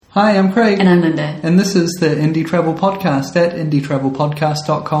Hi, I'm Craig. And I'm Linda. And this is the Indie Travel Podcast at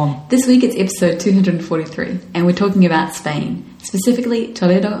indietravelpodcast.com. This week it's episode 243, and we're talking about Spain, specifically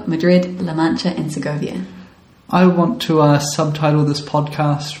Toledo, Madrid, La Mancha and Segovia. I want to subtitle this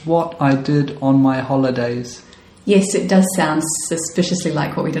podcast, What I Did on My Holidays. Yes, it does sound suspiciously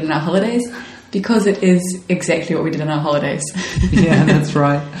like what we did on our holidays, because it is exactly what we did on our holidays. Yeah, that's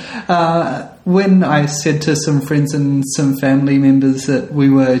right. When I said to some friends and some family members that we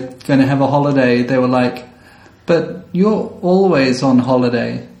were going to have a holiday, they were like, but you're always on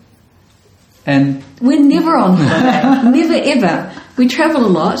holiday. And we're never on holiday. Never ever. We travel a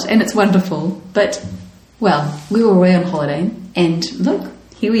lot and it's wonderful, but, well, we were away on holiday and look,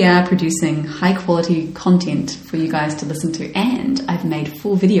 here we are producing high quality content for you guys to listen to, and I've made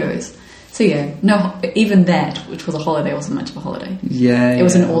full videos. So yeah, no, even that, which was a holiday, wasn't much of a holiday. Yeah, it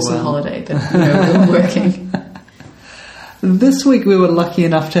was an awesome holiday, but we were working. This week we were lucky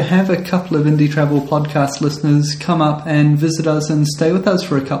enough to have a couple of Indie Travel Podcast listeners come up and visit us and stay with us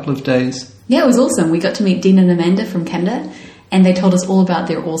for a couple of days. Yeah, it was awesome. We got to meet Dean and Amanda from Canada, and they told us all about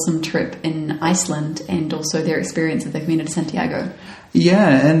their awesome trip in Iceland and also their experience at the Camino de Santiago.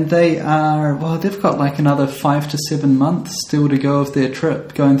 Yeah, and they've got like another 5 to 7 months still to go of their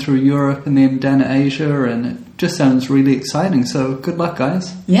trip, going through Europe and then down to Asia, and it just sounds really exciting. So good luck,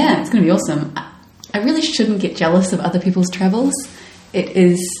 guys. Yeah, it's going to be awesome. I really shouldn't get jealous of other people's travels. It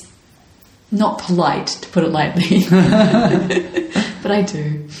is not polite, to put it lightly. But I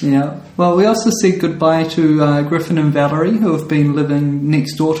do. Yeah. Well, we also said goodbye to Griffin and Valerie, who have been living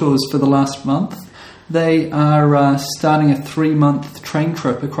next door to us for the last month. They are starting a 3-month train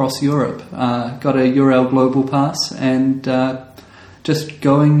trip across Europe. Got a Eurail Global Pass and just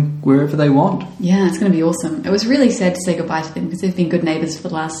going wherever they want. Yeah, it's going to be awesome. It was really sad to say goodbye to them because they've been good neighbours for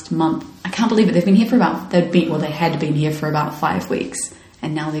the last month. I can't believe it. They've been here for they had been here for about 5 weeks,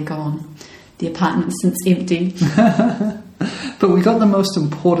 and now they're gone. The apartment sits empty. But we got the most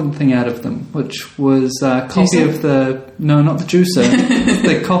important thing out of them, which was a copy of not the juicer,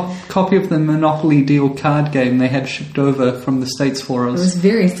 the copy of the Monopoly Deal card game they had shipped over from the States for us. It was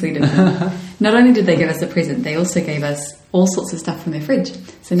very sweet of them. Not only did they give us a present, they also gave us all sorts of stuff from their fridge.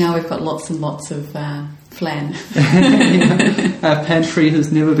 So now we've got lots and lots of flan. Our pantry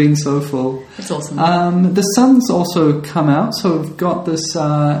has never been so full. It's awesome. The sun's also come out, so we've got this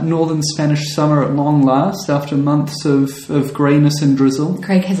northern Spanish summer at long last after months of greyness and drizzle.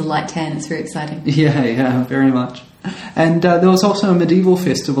 Craig has a light tan. It's very exciting. Yeah, very much. And there was also a medieval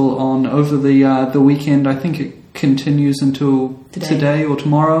festival on over the weekend. I think it continues until today or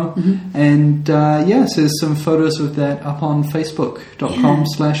tomorrow. Mm-hmm. And so there's some photos of that up on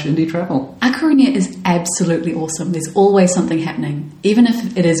facebook.com/indietravel. A Coruña is absolutely awesome. There's always something happening. Even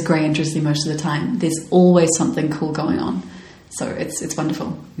if it is grey and drizzly most of the time, there's always something cool going on. So it's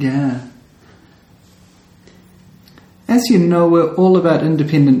wonderful. Yeah. As you know, we're all about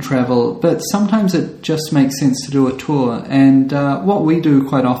independent travel, but sometimes it just makes sense to do a tour. And what we do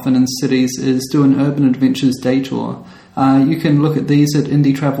quite often in cities is do an Urban Adventures day tour. You can look at these at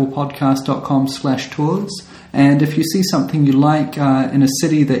indietravelpodcast.com/tours. And if you see something you like in a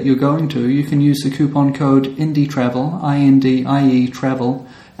city that you're going to, you can use the coupon code INDIETRAVEL, INDIE travel,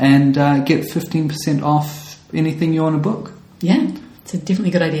 and get 15% off anything you want to book. Yeah, it's a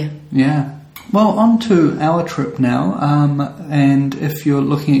definitely good idea. Yeah. Well, on to our trip now, and if you're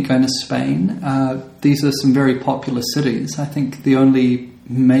looking at going to Spain, these are some very popular cities. I think the only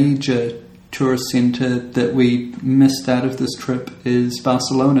major tourist centre that we missed out of this trip is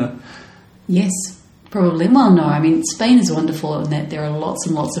Barcelona. Yes, probably. Well, no, I mean, Spain is wonderful in that there are lots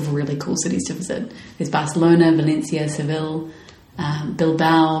and lots of really cool cities to visit. There's Barcelona, Valencia, Seville,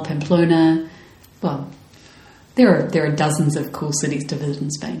 Bilbao, Pamplona. Well, there are dozens of cool cities to visit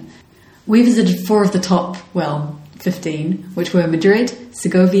in Spain. We visited 4 of the top, 15, which were Madrid,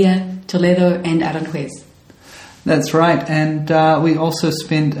 Segovia, Toledo, and Aranjuez. That's right, and we also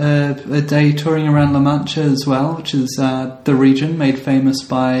spent a day touring around La Mancha as well, which is the region made famous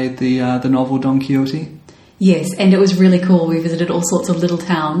by the novel Don Quixote. Yes, and it was really cool. We visited all sorts of little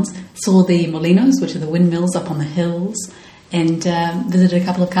towns, saw the molinos, which are the windmills up on the hills, and visited a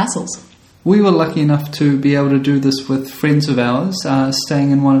couple of castles. We were lucky enough to be able to do this with friends of ours,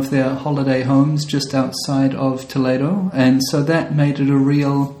 staying in one of their holiday homes just outside of Toledo, and so that made it a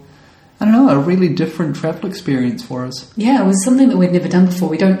really different travel experience for us. Yeah, it was something that we'd never done before.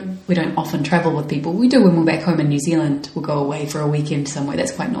 We don't often travel with people. We do when we're back home in New Zealand. We'll go away for a weekend somewhere.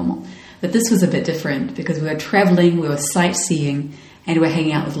 That's quite normal. But this was a bit different because we were traveling, we were sightseeing, and we were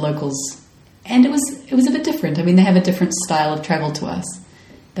hanging out with locals. And it was a bit different. I mean, they have a different style of travel to us.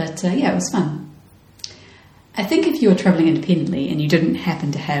 But it was fun. I think if you were travelling independently and you didn't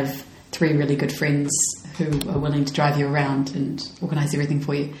happen to have 3 really good friends who are willing to drive you around and organise everything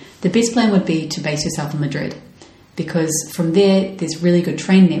for you, the best plan would be to base yourself in Madrid, because from there's really good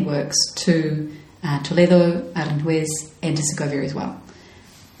train networks to Toledo, Aranjuez and to Segovia as well.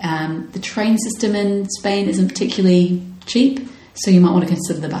 The train system in Spain isn't particularly cheap, so you might want to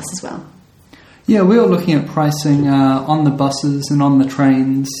consider the bus as well. Yeah, we were looking at pricing on the buses and on the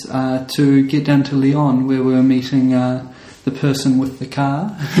trains to get down to Leon, where we were meeting the person with the car,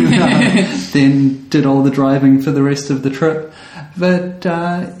 who then did all the driving for the rest of the trip. But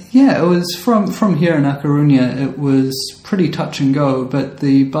it was from here in A Coruña, it was pretty touch and go, but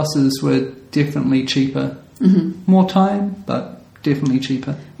the buses were definitely cheaper. Mm-hmm. More time, but definitely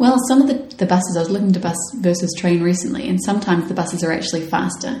cheaper. Well, some of the buses, I was looking to bus versus train recently, and sometimes the buses are actually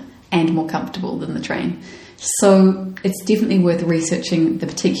faster and more comfortable than the train. So it's definitely worth researching the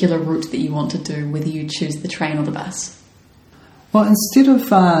particular route that you want to do, whether you choose the train or the bus. Well, instead of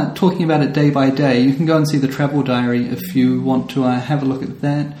talking about it day by day, you can go and see the travel diary if you want to have a look at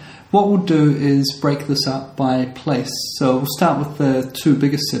that. What we'll do is break this up by place. So we'll start with the 2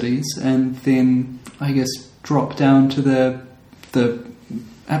 biggest cities and then, I guess, drop down to the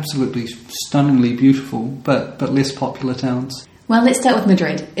absolutely stunningly beautiful but less popular towns. Well, let's start with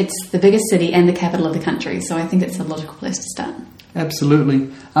Madrid. It's the biggest city and the capital of the country, so I think it's a logical place to start. Absolutely.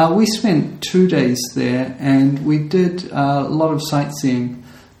 We spent 2 days there and we did a lot of sightseeing.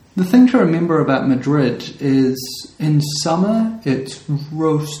 The thing to remember about Madrid is in summer it's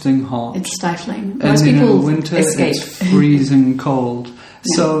roasting hot. It's stifling. And Most then people in winter escape. It's freezing cold.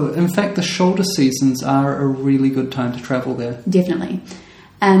 Yeah. So, in fact, the shoulder seasons are a really good time to travel there. Definitely.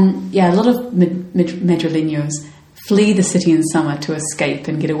 A lot of Madrileños flee the city in summer to escape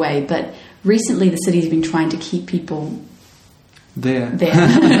and get away, but recently the city's been trying to keep people there.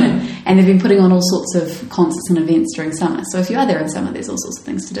 And they've been putting on all sorts of concerts and events during summer. So if you are there in summer, there's all sorts of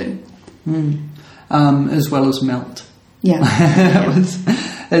things to do. As well as melt. Yeah.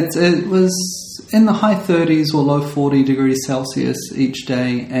 It was in the high 30s or low 40 degrees Celsius each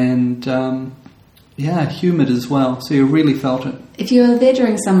day, and humid as well, so you really felt it. If you're there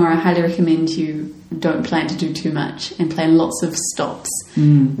during summer, I highly recommend you don't plan to do too much and plan lots of stops.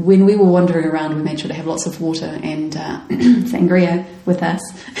 When we were wandering around, we made sure to have lots of water and sangria with us.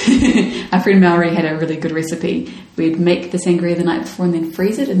 Our friend Mallory had a really good recipe. We'd make the sangria the night before and then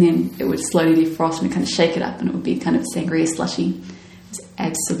freeze it, and then it would slowly defrost and kind of shake it up, and it would be kind of sangria slushy. It was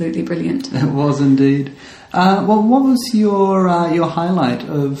absolutely brilliant. It was indeed. What was your highlight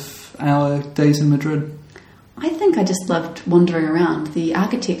of our days in Madrid? I think I just loved wandering around. The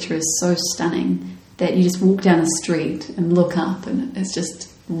architecture is so stunning that you just walk down a street and look up, and it's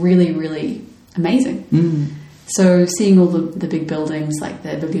just really, really amazing. So seeing all the big buildings like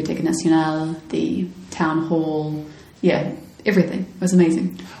the Biblioteca Nacional, the town hall, everything was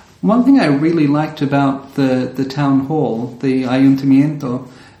amazing. One thing I really liked about the town hall, the Ayuntamiento,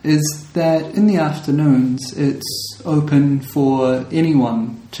 is that in the afternoons it's open for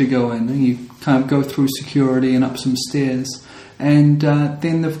anyone to go in. You kind of go through security and up some stairs, and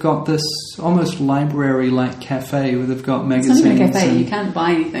then they've got this almost library-like cafe where they've got magazines. It's not even a cafe, you can't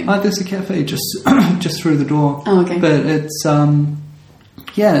buy anything. There's a cafe just through the door. Oh, okay. But it's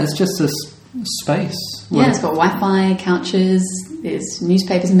it's just this space. It's got Wi-Fi, couches, there's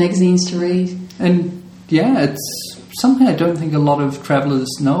newspapers and magazines to read. And it's something I don't think a lot of travellers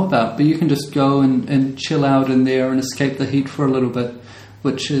know about, but you can just go and chill out in there and escape the heat for a little bit,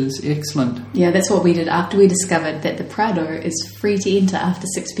 which is excellent. Yeah, that's what we did after we discovered that the Prado is free to enter after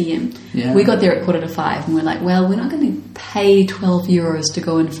 6 p.m. Yeah. We got there at 4:45 and we're like, well, we're not going to pay €12 to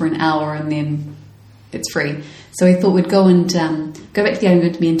go in for an hour and then it's free. So we thought we'd go and go back to the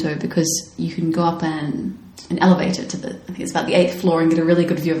Ayuntamiento, because you can go up an elevator to I think it's about the 8th floor, and get a really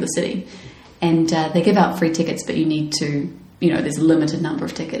good view of the city. And they give out free tickets, but you need to, there's a limited number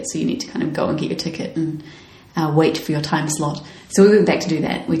of tickets, so you need to kind of go and get your ticket and wait for your time slot. So we went back to do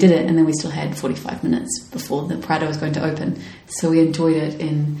that. We did it, and then we still had 45 minutes before the Prado was going to open. So we enjoyed it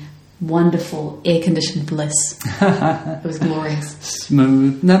in wonderful air-conditioned bliss. It was glorious.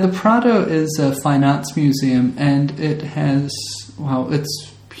 Smooth. Now, the Prado is a fine arts museum, and it has,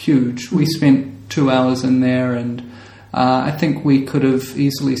 it's huge. We spent 2 hours in there, and I think we could have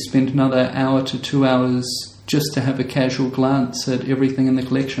easily spent another hour to 2 hours just to have a casual glance at everything in the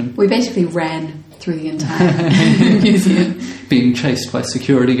collection. We basically ran through the entire museum. Being chased by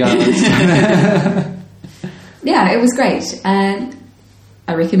security guards. Yeah, it was great.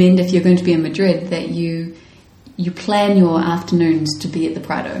 I recommend, if you're going to be in Madrid, that you plan your afternoons to be at the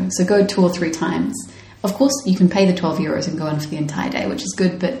Prado. So go 2 or 3 times. Of course, you can pay the €12 and go in for the entire day, which is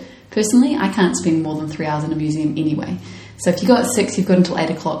good, but Personally, I can't spend more than 3 hours in a museum anyway. So if you go at 6, you've got until 8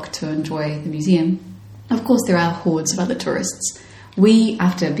 o'clock to enjoy the museum. Of course, there are hordes of other tourists. We,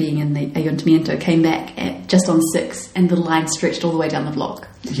 after being in the Ayuntamiento, came back at just on 6, and the line stretched all the way down the block.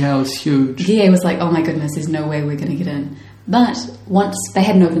 Yeah, it was huge. Guille was like, oh my goodness, there's no way we're going to get in. But once they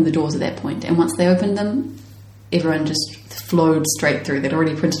hadn't opened the doors at that point, and once they opened them, everyone just flowed straight through. They'd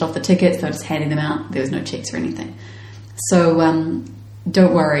already printed off the tickets, they were just handing them out. There was no checks or anything. So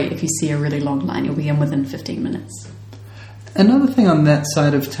don't worry if you see a really long line. You'll be in within 15 minutes. Another thing on that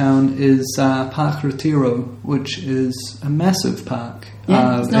side of town is Parque Retiro, which is a massive park.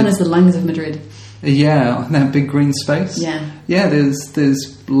 Yeah, it's known as the lungs of Madrid. Yeah, on that big green space. Yeah. Yeah,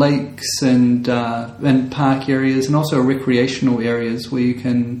 there's lakes and park areas, and also recreational areas where you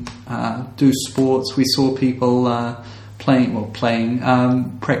can do sports. We saw people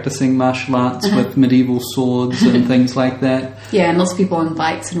practicing martial arts with medieval swords and things like that. Yeah, and lots of people on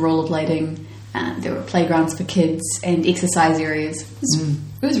bikes and rollerblading. There were playgrounds for kids and exercise areas.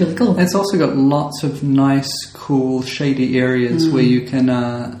 It was really cool. It's also got lots of nice, cool, shady areas where you can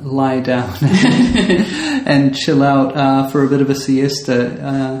lie down and chill out for a bit of a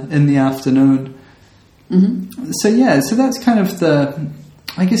siesta in the afternoon. Mm-hmm. So that's kind of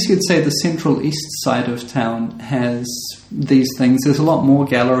I guess you'd say the central east side of town has these things. There's a lot more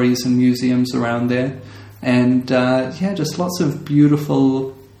galleries and museums around there. And just lots of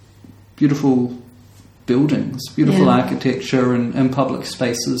beautiful buildings, beautiful architecture and public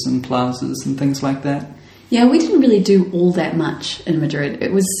spaces and plazas and things like that. Yeah, we didn't really do all that much in Madrid.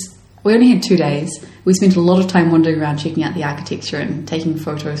 We only had 2 days. We spent a lot of time wandering around checking out the architecture and taking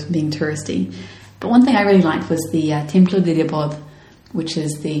photos and being touristy. But one thing I really liked was the Templo de Debod, which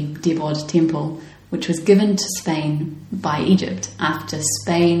is the Debod temple, which was given to Spain by Egypt after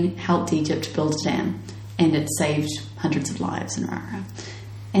Spain helped Egypt build a dam, and it saved hundreds of lives in Rara.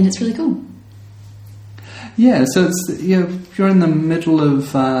 And it's really cool. Yeah, so you're in the middle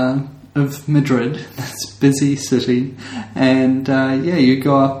of Madrid, this busy city, and you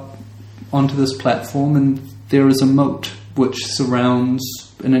go up onto this platform, and there is a moat which surrounds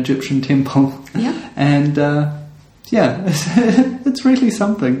an Egyptian temple. Yeah, and it's really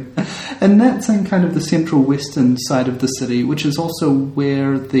something. And that's in kind of the central western side of the city, which is also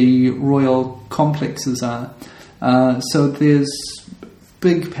where the royal complexes are. So there's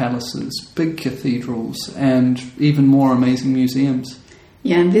big palaces, big cathedrals, and even more amazing museums.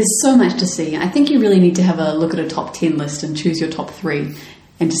 Yeah, there's so much to see. I think you really need to have a look at a top 10 list and choose your top 3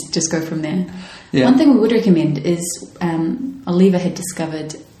 and just go from there. Yeah. One thing we would recommend is Oliva had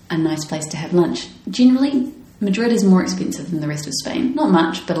discovered a nice place to have lunch. Generally, Madrid is more expensive than the rest of Spain. Not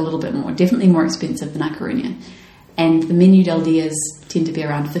much, but a little bit more. Definitely more expensive than A Coruña. And the menu del dias tend to be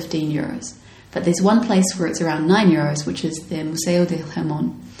around 15 euros. But there's one place where it's around 9 euros, which is the Museo del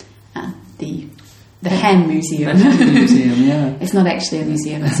Jamón, the ham museum. The ham museum, yeah. It's not actually a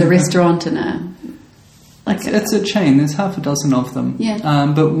museum. It's a restaurant and it's a chain. There's half a dozen of them.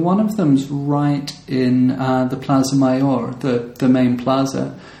 Yeah. But one of them's right in the Plaza Mayor, the main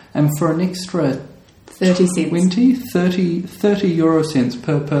plaza. And for an extra 30 cents. 30 euro cents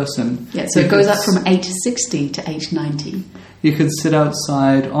per person. Yeah, so it goes up from 8.60 to 8.90. You could sit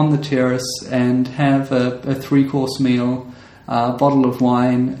outside on the terrace and have a 3-course meal, a bottle of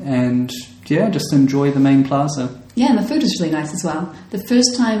wine, and just enjoy the main plaza. Yeah, and the food was really nice as well. The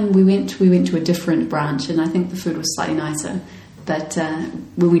first time we went to a different branch, and I think the food was slightly nicer. But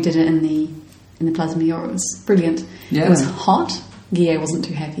when we did it in the Plaza Mayor, it was brilliant. Yeah. It was hot. Guille wasn't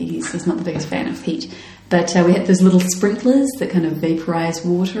too happy. He's not the biggest fan of heat. But we had those little sprinklers that kind of vaporize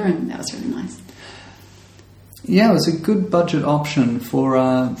water, and that was really nice. Yeah, it was a good budget option for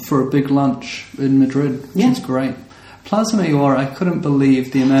a big lunch in Madrid. Yeah. It's great. Plaza Mayor, I couldn't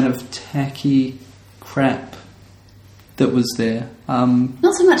believe the amount of tacky crap that was there.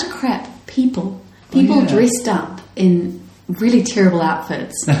 Not so much crap, people. People dressed up in really terrible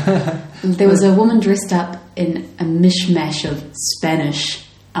outfits. There was a woman dressed up in a mishmash of Spanish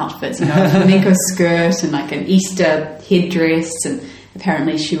outfits, a flamenco skirt and like an Easter headdress, and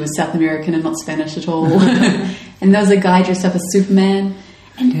apparently she was South American and not Spanish at all. And there was a guy dressed up as Superman.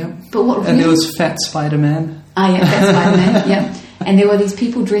 But what there was Fat Spider-Man. Fat Spider-Man, yeah. And there were these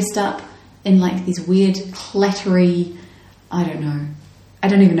people dressed up in like these weird clattery, I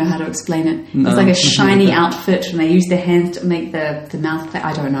don't even know how to explain it. No, it's like a shiny outfit, and they use their hands to make the mouth play.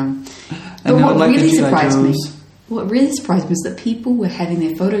 I don't know. But what really surprised me was that people were having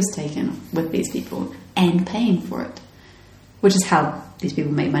their photos taken with these people and paying for it, which is how these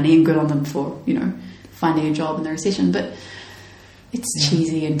people make money, and good on them for finding a job in the recession. But it's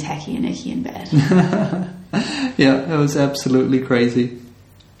cheesy and tacky and icky and bad. Yeah, it was absolutely crazy.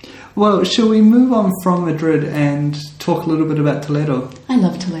 Well, shall we move on from Madrid and talk a little bit about Toledo? I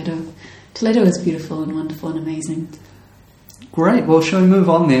love Toledo. Toledo is beautiful and wonderful and amazing. Great. Well, shall we move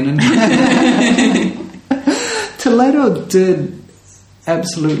on then? Toledo did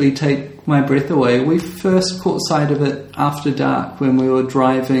absolutely take my breath away. We first caught sight of it after dark when we were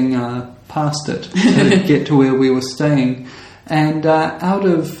driving past it to get to where we were staying. And out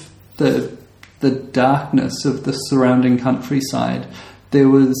of the darkness of the surrounding countryside, there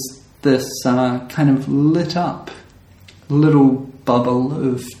was this kind of lit up little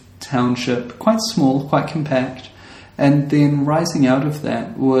bubble of township, quite small, quite compact. And then rising out of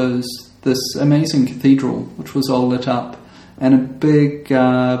that was this amazing cathedral, which was all lit up, and a big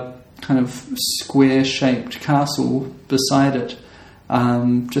kind of square-shaped castle beside it,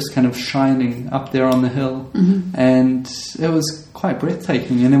 just kind of shining up there on the hill. Mm-hmm. And it was quite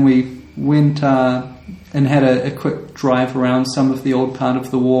breathtaking. And then we went and had a quick drive around some of the old part of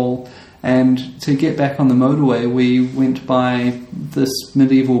the wall. And to get back on the motorway, we went by this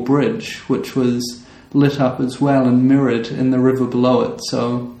medieval bridge, which was lit up as well and mirrored in the river below it.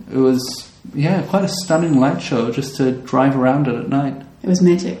 So it was, quite a stunning light show just to drive around it at night. It was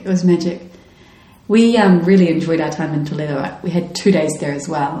magic. We really enjoyed our time in Toledo. We had 2 days there as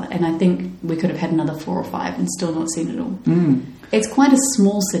well, and I think we could have had another 4 or 5 and still not seen it all. It's quite a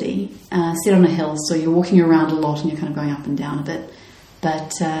small city, set on a hill, so you're walking around a lot and you're kind of going up and down a bit.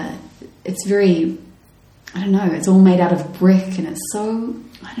 But it's very, it's all made out of brick, and it's so,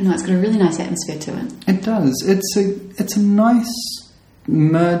 it's got a really nice atmosphere to it. It does. It's a nice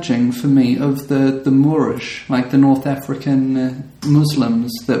merging for me of the Moorish, like the North African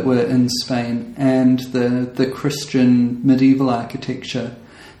Muslims that were in Spain, and the Christian medieval architecture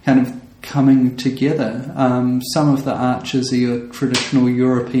kind of coming together. Some of the arches are your traditional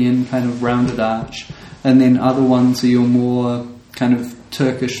European kind of rounded arch, and then other ones are your more kind of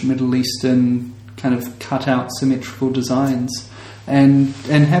Turkish, Middle Eastern kind of cut out symmetrical designs, and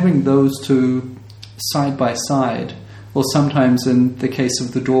having those two side by side, or sometimes in the case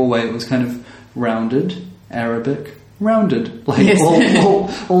of the doorway it was kind of rounded, Arabic, rounded, like yes.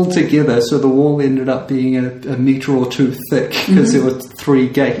 all together, so the wall ended up being a metre or two thick because there were 3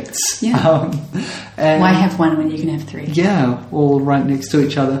 gates. Yeah. And why have one when you can have 3? Yeah, all right next to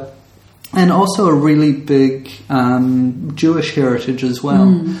each other. And also a really big Jewish heritage as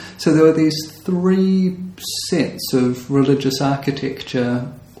well. So there were these 3 sets of religious architecture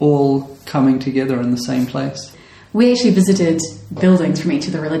all coming together in the same place. We actually visited buildings from each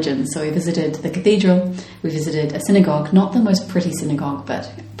of the religions. So we visited the cathedral, we visited a synagogue, not the most pretty synagogue, but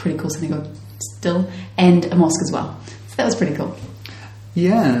pretty cool synagogue still, and a mosque as well. So that was pretty cool.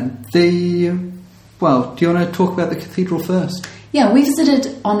 Yeah. Do you want to talk about the cathedral first? Yeah, we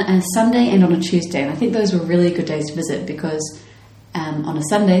visited on a Sunday and on a Tuesday, and I think those were really good days to visit because on a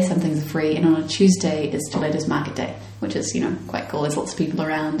Sunday some things are free, and on a Tuesday is Toledo's market day, which is, quite cool. There's lots of people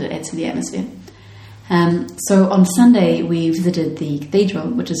around, it adds to the atmosphere. So on Sunday we visited the cathedral,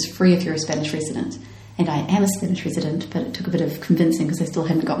 which is free if you're a Spanish resident, and I am a Spanish resident, but it took a bit of convincing because I still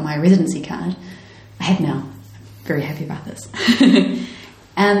hadn't got my residency card. I have now. I'm very happy about this.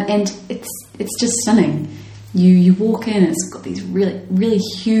 And it's just stunning. You walk in, it's got these really, really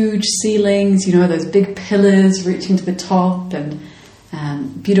huge ceilings, those big pillars reaching to the top, and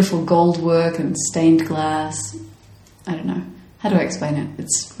beautiful gold work and stained glass. I don't know. How do I explain it?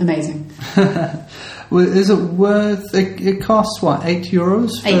 It's amazing. Well, is it worth... It costs, what,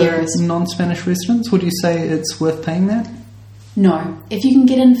 €8 for non-Spanish residents? Would you say it's worth paying that? No. If you can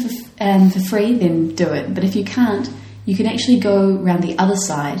get in for free, then do it. But if you can't, you can actually go around the other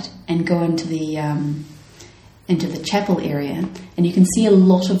side and go into the chapel area, and you can see a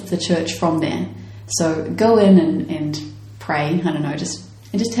lot of the church from there. So go in and pray,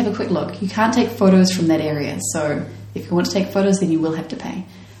 just have a quick look. You can't take photos from that area, so if you want to take photos, then you will have to pay.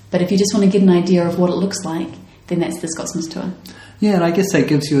 But if you just want to get an idea of what it looks like, then that's the Scotsman's Tour. Yeah, and I guess that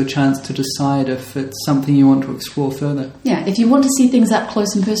gives you a chance to decide if it's something you want to explore further. Yeah, if you want to see things up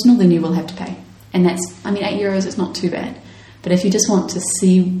close and personal, then you will have to pay. And that's, €8, it's not too bad. But if you just want to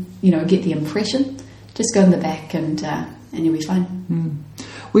see, get the impression, just go in the back and you'll be fine.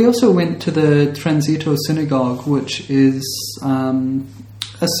 We also went to the Transito Synagogue, which is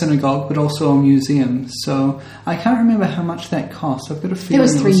a synagogue but also a museum. So I can't remember how much that cost. I've got a feeling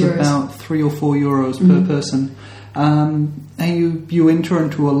it was about €3 or €4 per person. And you enter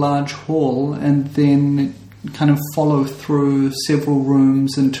into a large hall and then kind of follow through several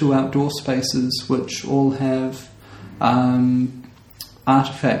rooms and 2 outdoor spaces which all have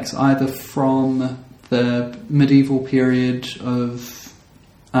artifacts either from the medieval period of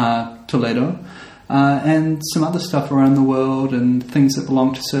Toledo, and some other stuff around the world and things that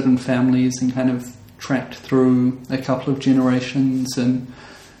belong to certain families and kind of tracked through a couple of generations. And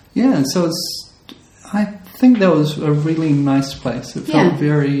yeah, so I think that was a really nice place. It felt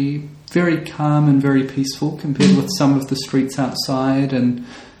very, very calm and very peaceful compared with some of the streets outside and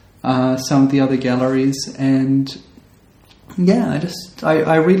some of the other galleries. And yeah,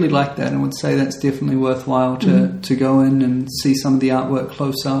 I really like that, and would say that's definitely worthwhile to go in and see some of the artwork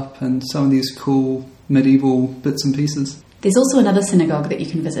close up and some of these cool medieval bits and pieces. There's also another synagogue that you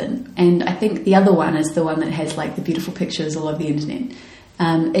can visit, and I think the other one is the one that has like the beautiful pictures all over the internet.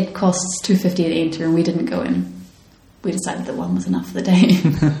 It costs $2.50 to enter, and we didn't go in. We decided that one was enough for the day.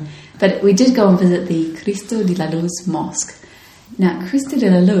 But we did go and visit the Cristo de la Luz Mosque. Now, Cristo de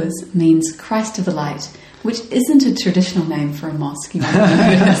la Luz means Christ of the Light, which isn't a traditional name for a mosque, you might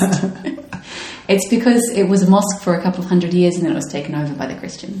have noticed. It's because it was a mosque for a couple of hundred years and then it was taken over by the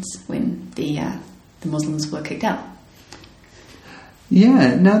Christians when the Muslims were kicked out.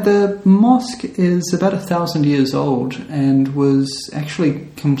 Yeah, now the mosque is about 1,000 years old and was actually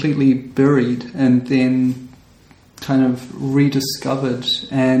completely buried and then kind of rediscovered.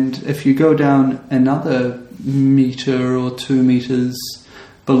 And if you go down another metre or 2 metres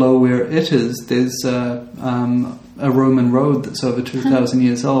below where it is, there's a Roman road that's over 2,000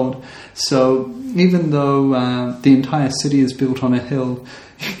 years old. So even though the entire city is built on a hill,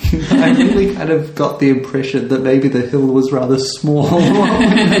 I really kind of got the impression that maybe the hill was rather small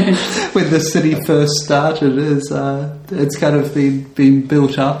when the city first started. It's kind of been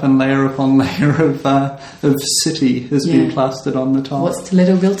built up, and layer upon layer of city has been plastered on the top. What's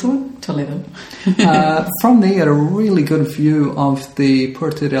Toledo built on? Toledo. From there, you had a really good view of the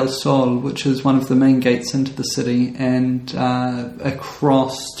Puerta del Sol, which is one of the main gates into the city, and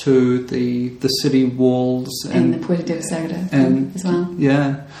across to the city walls. And the Puerta del Sagrada as well. Yeah.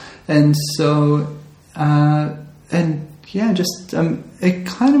 And so, it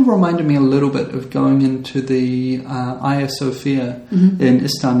kind of reminded me a little bit of going into the Hagia Sophia in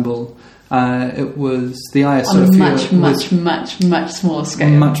Istanbul. It was the Hagia Sophia much smaller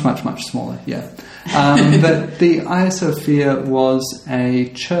scale. Much smaller, yeah. But the Hagia Sophia was a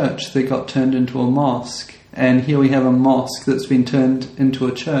church that got turned into a mosque. And here we have a mosque that's been turned into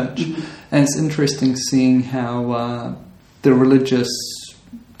a church. And it's interesting seeing how the religious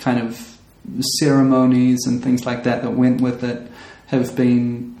kind of ceremonies and things like that went with it have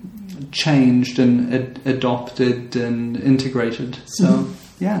been changed and adopted and integrated. So,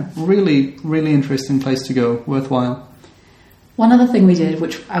 yeah, really, really interesting place to go, worthwhile. One other thing we did,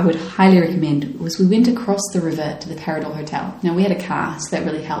 which I would highly recommend, was we went across the river to the Parador Hotel. Now, we had a car, so that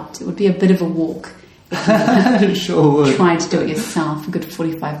really helped. It would be a bit of a walk if you sure would. Tried to do it yourself, a good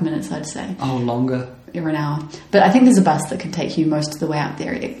 45 minutes, I'd say. Oh, longer. Or an hour. But I think there's a bus that can take you most of the way out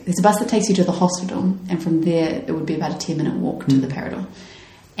there. There's a bus that takes you to the hospital, and from there it would be about a 10-minute walk to the Parador.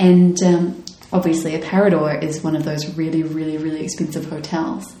 And obviously a Parador is one of those really, really, really expensive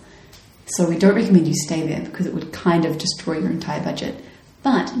hotels. So we don't recommend you stay there because it would kind of destroy your entire budget.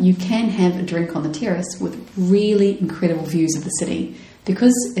 But you can have a drink on the terrace with really incredible views of the city.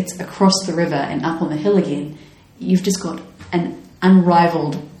 Because it's across the river and up on the hill again, you've just got an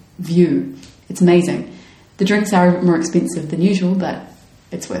unrivaled view. It's amazing. The drinks are a bit more expensive than usual, but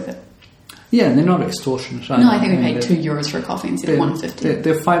it's worth it. Yeah, and they're not extortionate. No, I think we paid €2 for a coffee instead of $1.50.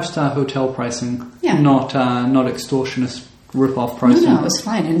 They're 5-star hotel pricing, yeah. not extortionist rip-off pricing. No, it was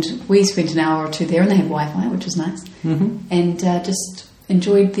fine. And we spent an hour or two there, and they had Wi-Fi, which was nice. And just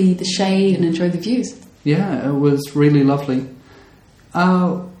enjoyed the shade and enjoyed the views. Yeah, it was really lovely.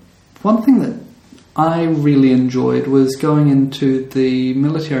 One thing that I really enjoyed was going into the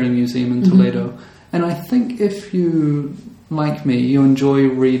military museum in Toledo. And I think if you, like me, you enjoy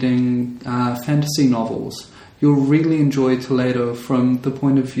reading fantasy novels, you'll really enjoy Toledo from the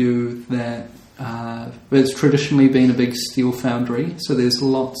point of view that it's traditionally been a big steel foundry. So there's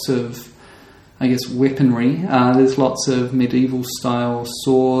lots of, I guess, weaponry. There's lots of medieval style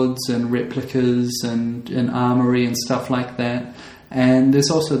swords and replicas and armory and stuff like that. And there's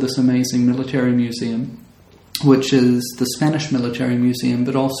also this amazing military museum, which is the Spanish military museum,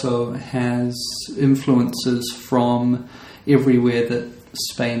 but also has influences from everywhere that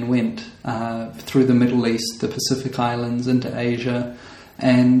Spain went, through the Middle East, the Pacific Islands, into Asia.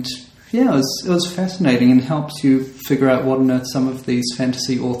 And yeah, it was fascinating and helps you figure out what on earth some of these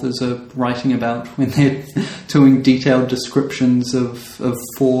fantasy authors are writing about when they're doing detailed descriptions of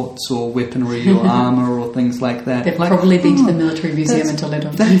forts or weaponry or armour or things like that. They've probably been to the military museum in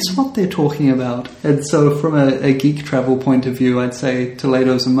Toledo. That's what they're talking about. And so from a geek travel point of view, I'd say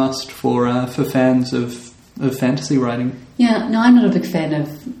Toledo's a must for fans of fantasy writing. Yeah, no, I'm not a big fan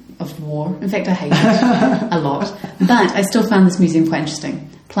of of war. In fact, I hate it a lot. But I still found this museum quite interesting.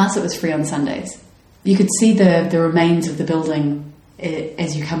 Plus, it was free on Sundays. You could see the remains of the building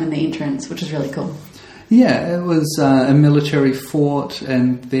as you come in the entrance, which is really cool. Yeah, it was a military fort,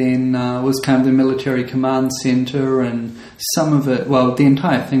 and then was kind of the military command centre, and some of it, well, the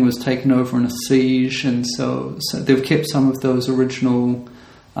entire thing was taken over in a siege, and so they've kept some of those original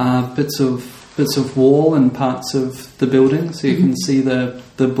bits of wall and parts of the building, so you can see the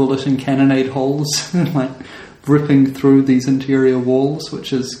bullet and cannonade holes like ripping through these interior walls,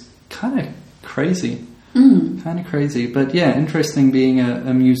 which is kind of crazy. Kind of crazy, but yeah, interesting being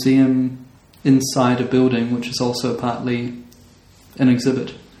a museum inside a building, which is also partly an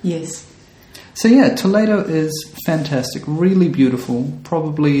exhibit. Yes. So yeah, Toledo is fantastic, really beautiful,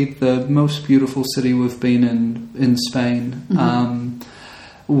 probably the most beautiful city we've been in Spain,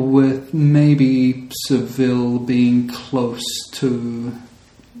 with maybe Seville being close to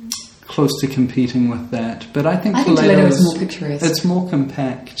competing with that. But I think Toledo is more picturesque. It's more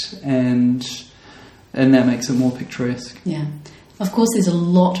compact, and that makes it more picturesque. Yeah. Of course, there's a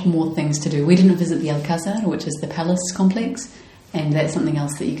lot more things to do. We didn't visit the Alcázar, which is the palace complex, and that's something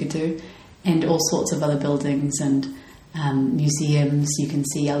else that you could do. And all sorts of other buildings and museums. You can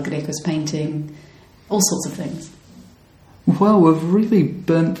see El Greco's painting, all sorts of things. Well, we've really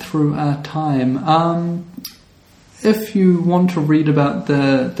burnt through our time. If you want to read about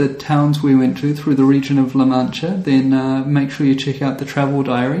the towns we went to through the region of La Mancha, then make sure you check out the travel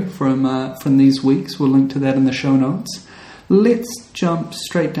diary from these weeks. We'll link to that in the show notes. Let's jump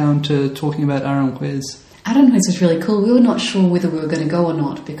straight down to talking about Aranjuez. Aranjuez was really cool. We were not sure whether we were going to go or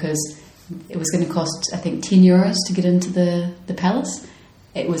not because it was going to cost, I think, €10 to get into the palace.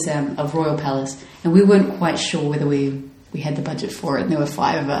 It was a royal palace, and we weren't quite sure whether we had the budget for it, and there were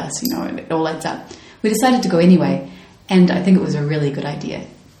 5 of us, and it all adds up. We decided to go anyway, and I think it was a really good idea.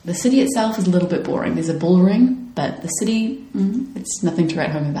 The city itself is a little bit boring. There's a bull ring, but the city, it's nothing to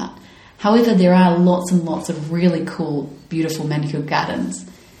write home about. However, there are lots and lots of really cool, beautiful manicured gardens.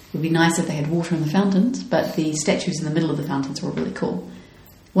 It would be nice if they had water in the fountains, but the statues in the middle of the fountains were really cool.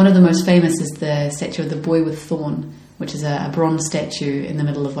 One of the most famous is the statue of the boy with thorn, which is a bronze statue in the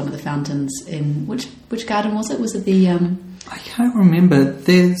middle of one of the fountains. In which garden was it? Was it the... I can't remember.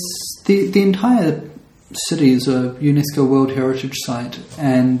 There's the entire city is a UNESCO World Heritage Site,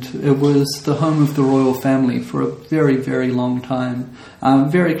 and it was the home of the royal family for a very, very long time,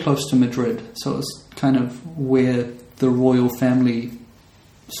 very close to Madrid. So it was kind of where the royal family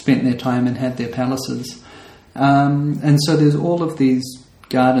spent their time and had their palaces. And so there's all of these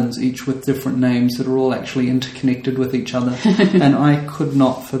gardens, each with different names that are all actually interconnected with each other. And I could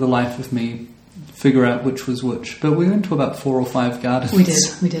not, for the life of me, figure out which was which. But we went to about 4 or 5 gardens.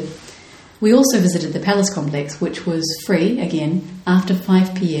 We did. We also visited the Palace Complex, which was free, again, after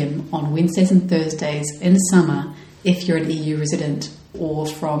 5 p.m. on Wednesdays and Thursdays in summer if you're an EU resident or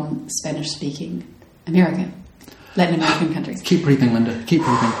from Spanish-speaking America, Latin American countries. Keep breathing, Linda. Keep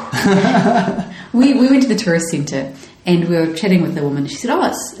breathing. We went to the tourist centre and we were chatting with the woman. She said,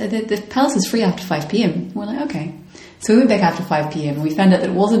 the palace is free after 5 p.m. We're like, okay. So we went back after 5 p.m. and we found out that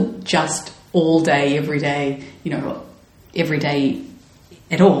it wasn't just all day, every day, every day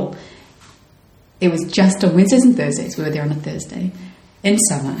at all. It was just on Wednesdays and Thursdays. We were there on a Thursday in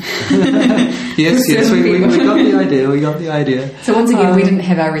summer. yes, we got the idea. So once again, we didn't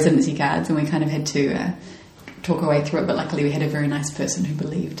have our residency cards and we kind of had to talk our way through it, but luckily we had a very nice person who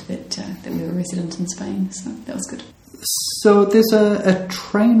believed that we were residents in Spain, so that was good. So there's a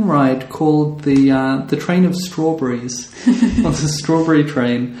train ride called the Train of Strawberries, or the Strawberry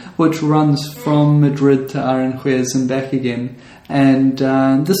Train, which runs from Madrid to Aranjuez and back again. And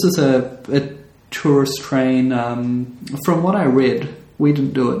this is a tourist train. From what I read, we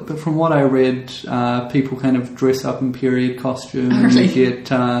didn't do it, but from what I read, people kind of dress up in period costume, and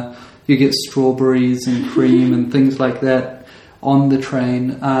you get strawberries and cream and things like that on the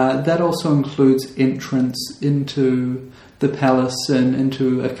train. That also includes entrance into the palace and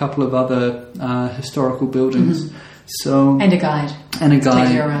into a couple of other historical buildings. Mm-hmm. So and a guide.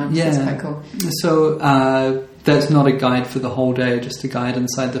 Take you around. Yeah. That's quite cool. So that's not a guide for the whole day, just a guide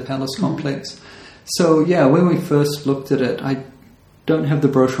inside the palace complex. So yeah, when we first looked at it, I don't have the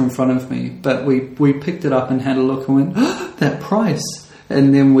brochure in front of me, but we picked it up and had a look and went, oh, that price!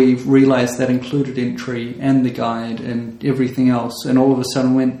 And then we realised that included entry and the guide and everything else, and all of a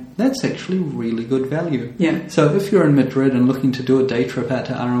sudden went, that's actually really good value. Yeah. So if you're in Madrid and looking to do a day trip out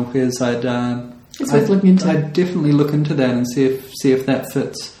to Aranjuez, it's worth looking into. I'd definitely look into that and see if that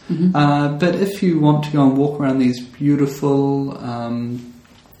fits. Mm-hmm. But if you want to go and walk around these beautiful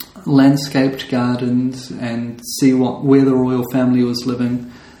landscaped gardens and see where the royal family was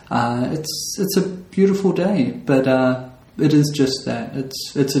living, It's a beautiful day, but it is just that.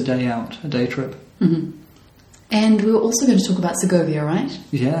 It's a day out, a day trip. Mm-hmm. And we were also going to talk about Segovia, right?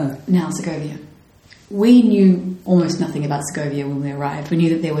 Yeah. Now, Segovia. We knew almost nothing about Segovia when we arrived. We knew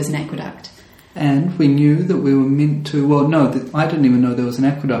that there was an aqueduct. And we knew that we were meant to... Well, no, I didn't even know there was an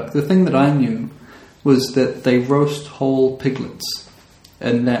aqueduct. The thing that I knew was that they roast whole piglets,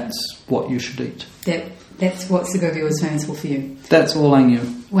 and that's what you should eat. That's what Segovia was famous for you. That's all I knew.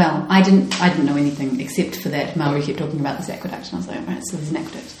 Well, I didn't know anything except for that Maori kept talking about this aqueduct, and I was like, right, so there's an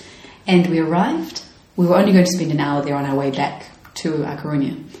aqueduct. And we arrived. We were only going to spend an hour there on our way back to A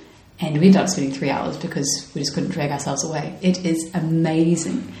Coruña, and we ended up spending 3 hours because we just couldn't drag ourselves away. It is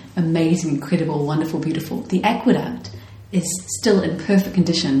amazing, incredible, wonderful, beautiful. The aqueduct is still in perfect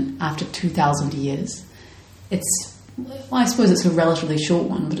condition after 2,000 years. I suppose it's a relatively short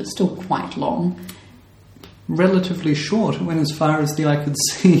one, but it's still quite long. Relatively short. It went as far as the eye could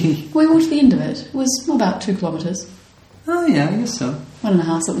see. We walked to the end of it. It was about 2 kilometres. Oh yeah, I guess so.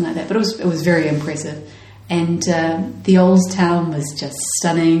 1.5, something like that. But it was very impressive. And the old town was just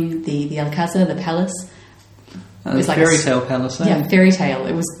stunning. The Alcázar, the palace. It was like fairy tale palace, eh? Yeah, fairy tale.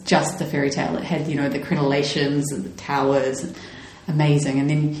 It was just the fairy tale. It had, the crenellations and the towers. Amazing. And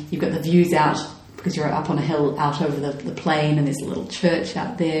then you've got the views out, because you're up on a hill out over the plain, and there's a little church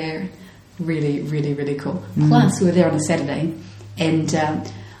out there. Really, really, really cool. Plus, we were there on a Saturday, and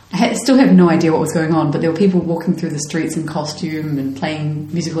I still have no idea what was going on, but there were people walking through the streets in costume and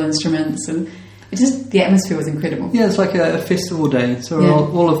playing musical instruments, and the atmosphere was incredible. Yeah, it's like a festival day. So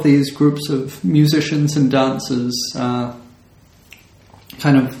all of these groups of musicians and dancers kind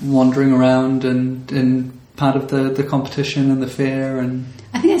of wandering around and part of the competition and the fair. And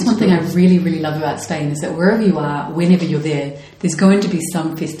I think that's one thing I really, really love about Spain, is that wherever you are, whenever you're there, there's going to be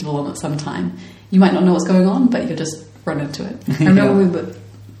some festival on at some time. You might not know what's going on, but you'll just run into it.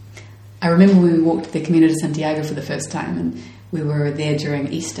 I remember when we walked the Camino de Santiago for the first time, and we were there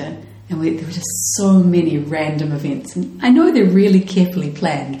during Easter, and there were just so many random events. And I know they're really carefully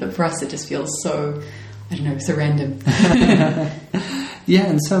planned, but for us it just feels so, so random. Yeah,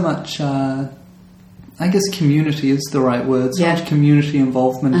 and so much... I guess community is the right word. So much community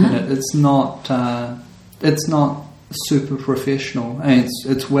involvement in it. It's not super professional. I mean,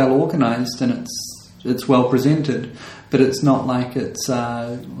 it's well organised and it's well presented, but it's not like it's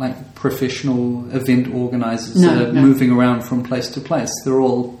like professional event organisers that are moving around from place to place. They're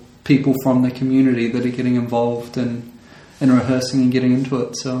all people from the community that are getting involved in rehearsing and getting into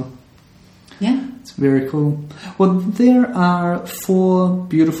it. So yeah. It's very cool. Well, there are 4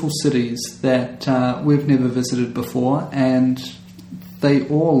 beautiful cities that we've never visited before, and they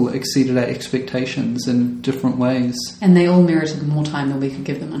all exceeded our expectations in different ways. And they all merited more time than we could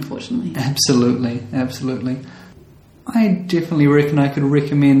give them, unfortunately. Absolutely. I definitely reckon I could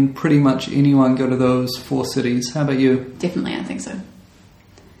recommend pretty much anyone go to those 4 cities. How about you? Definitely, I think so.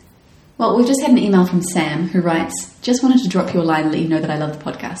 Well, we've just had an email from Sam who writes, just wanted to drop you a line and let you know that I love the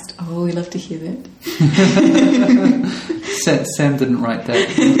podcast. Oh, we love to hear that. Sam didn't write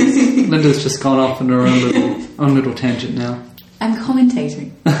that. Linda's just gone off on her own little tangent now. I'm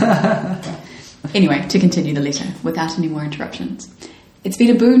commentating. Anyway, to continue the letter, without any more interruptions. It's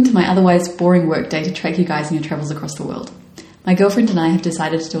been a boon to my otherwise boring workday to track you guys in your travels across the world. My girlfriend and I have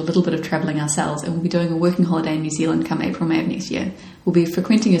decided to do a little bit of travelling ourselves, and we'll be doing a working holiday in New Zealand come April, May of next year. We'll be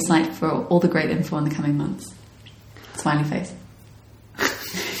frequenting your site for all the great info in the coming months. Smiley face.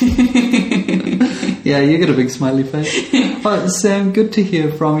 Yeah, you got a big smiley face. Well, Sam, good to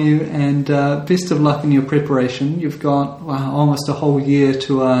hear from you, and best of luck in your preparation. You've got almost a whole year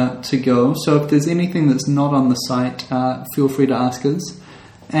to go, so if there's anything that's not on the site, feel free to ask us.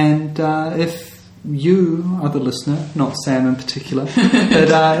 And if you are the listener, not Sam in particular,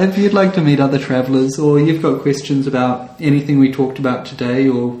 but if you'd like to meet other travellers, or you've got questions about anything we talked about today,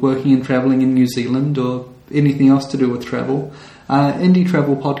 or working and travelling in New Zealand, or anything else to do with travel,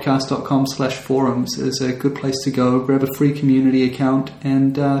 indietravelpodcast.com/forums is a good place to go. Grab a free community account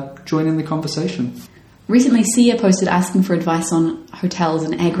and join in the conversation. Recently, Sia posted asking for advice on hotels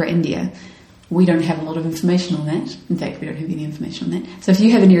in Agra, India. We don't have a lot of information on that. In fact, we don't have any information on that. So if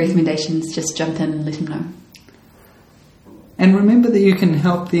you have any recommendations, just jump in and let him know. And remember that you can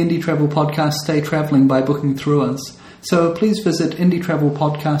help the Indie Travel Podcast stay travelling by booking through us. So please visit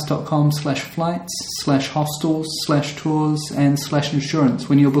indietravelpodcast.com/flights/hostels/tours and /insurance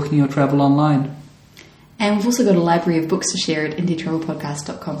when you're booking your travel online. And we've also got a library of books to share at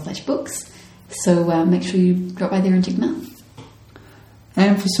indietravelpodcast.com/books. So make sure you drop by there and check them out.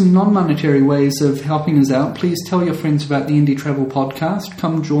 And for some non-monetary ways of helping us out, please tell your friends about the Indie Travel Podcast.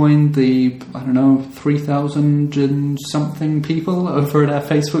 Come join the, 3,000 and something people over at our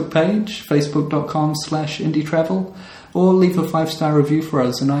Facebook page, facebook.com/Indie Travel, or leave a 5-star review for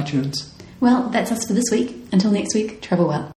us on iTunes. Well, that's us for this week. Until next week, travel well.